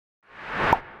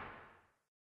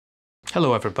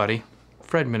Hello everybody,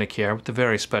 Fred Minnick here with a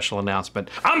very special announcement.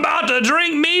 I'm about to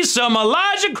drink me some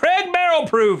Elijah Craig Barrel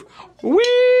Proof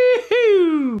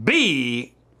Woo-hoo!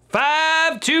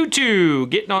 B522.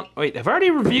 Getting on, wait, have I already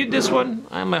reviewed this one?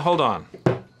 Hold on.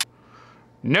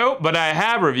 Nope, but I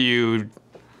have reviewed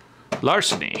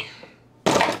Larceny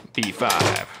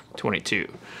B522.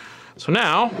 So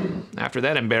now, after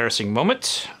that embarrassing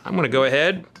moment, I'm gonna go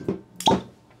ahead and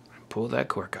pull that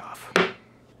cork off.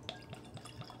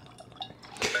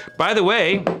 By the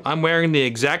way, I'm wearing the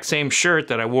exact same shirt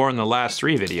that I wore in the last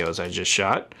 3 videos I just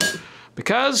shot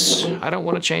because I don't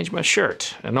want to change my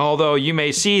shirt. And although you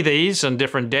may see these on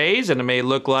different days and it may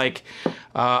look like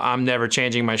I'm never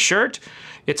changing my shirt,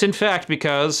 it's in fact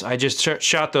because I just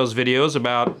shot those videos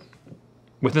about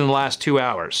within the last 2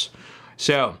 hours.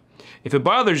 So if it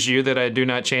bothers you that I do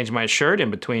not change my shirt in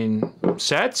between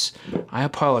sets, I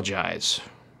apologize.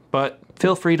 But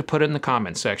feel free to put it in the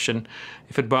comment section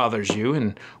if it bothers you,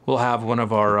 and we'll have one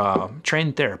of our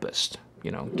trained therapists,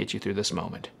 get you through this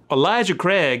moment. Elijah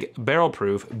Craig Barrel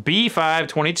Proof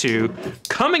B522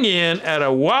 coming in at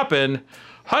a whopping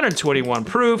 121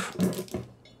 proof.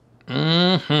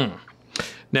 Now,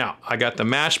 I got the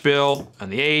mash bill and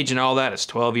the age and all that. It's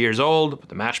 12 years old, but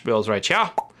the mash bill is right here.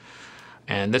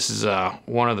 And this is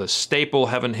one of the staple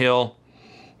Heaven Hill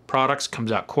products,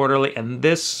 comes out quarterly, and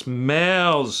this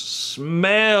smells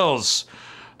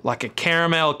like a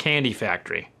caramel candy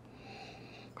factory.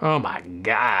 Oh my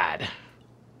God.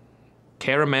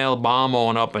 Caramel bomb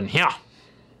on up in here.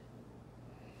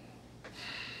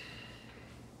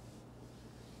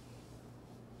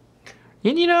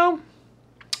 And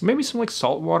maybe some like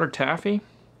saltwater taffy.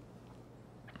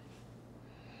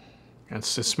 It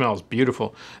smells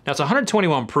beautiful. Now it's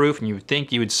 121 proof, and you would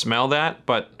think you would smell that,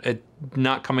 but it's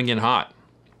not coming in hot.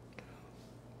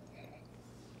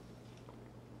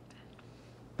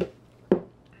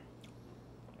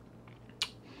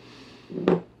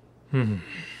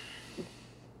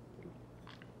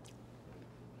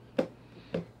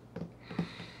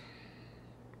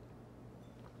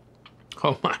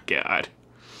 Oh my God.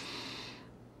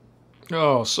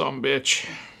 Oh, some bitch.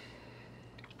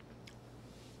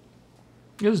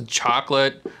 This is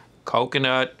chocolate,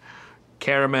 coconut,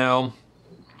 caramel.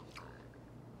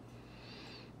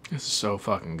 This is so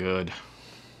fucking good.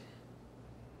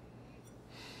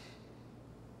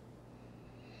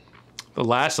 The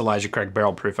last Elijah Craig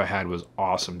Barrel Proof I had was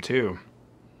awesome too.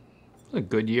 It was a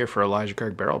good year for Elijah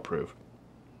Craig Barrel Proof.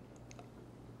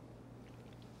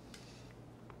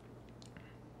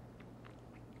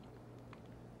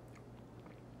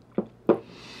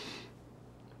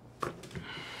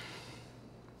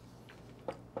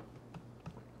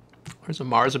 There's a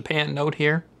marzipan note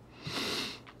here.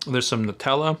 There's some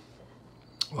Nutella,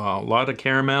 a lot of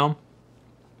caramel.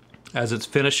 As it's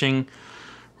finishing,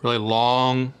 really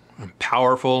long and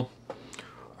powerful,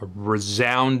 a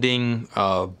resounding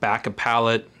back of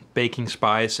palate baking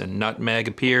spice and nutmeg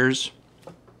appears.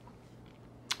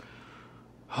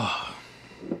 Oh,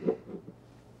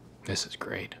 this is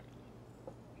great.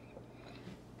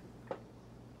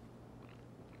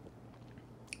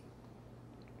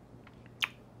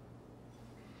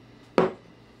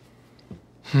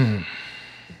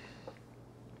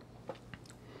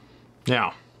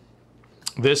 Now,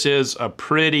 this is a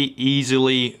pretty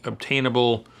easily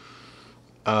obtainable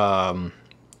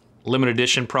limited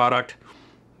edition product,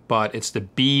 but it's the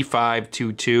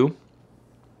B522.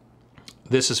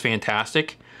 This is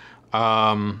fantastic.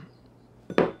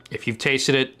 If you've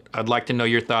tasted it, I'd like to know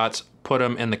your thoughts. Put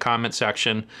them in the comment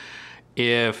section.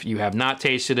 If you have not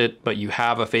tasted it, but you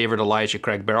have a favorite Elijah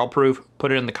Craig Barrel Proof,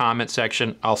 put it in the comment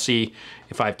section. I'll see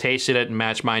if I've tasted it and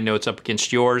match my notes up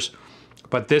against yours.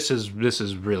 But this is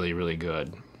really, really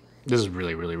good. This is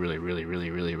really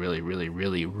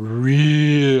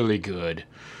good.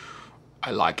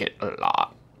 I like it a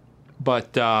lot.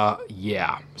 But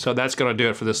yeah, so that's gonna do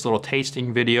it for this little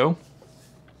tasting video.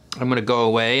 I'm gonna go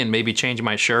away and maybe change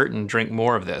my shirt and drink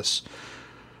more of this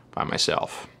by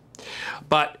myself.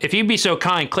 But if you'd be so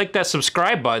kind, click that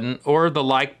subscribe button or the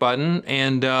like button,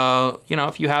 and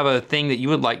if you have a thing that you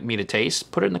would like me to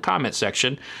taste, put it in the comment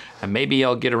section, and maybe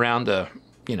I'll get around to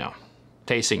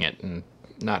tasting it and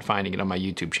not finding it on my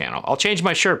YouTube channel. I'll change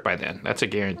my shirt by then, that's a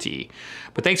guarantee.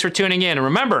 But thanks for tuning in, and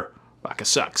remember, vodka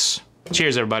sucks.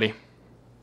 Cheers, everybody.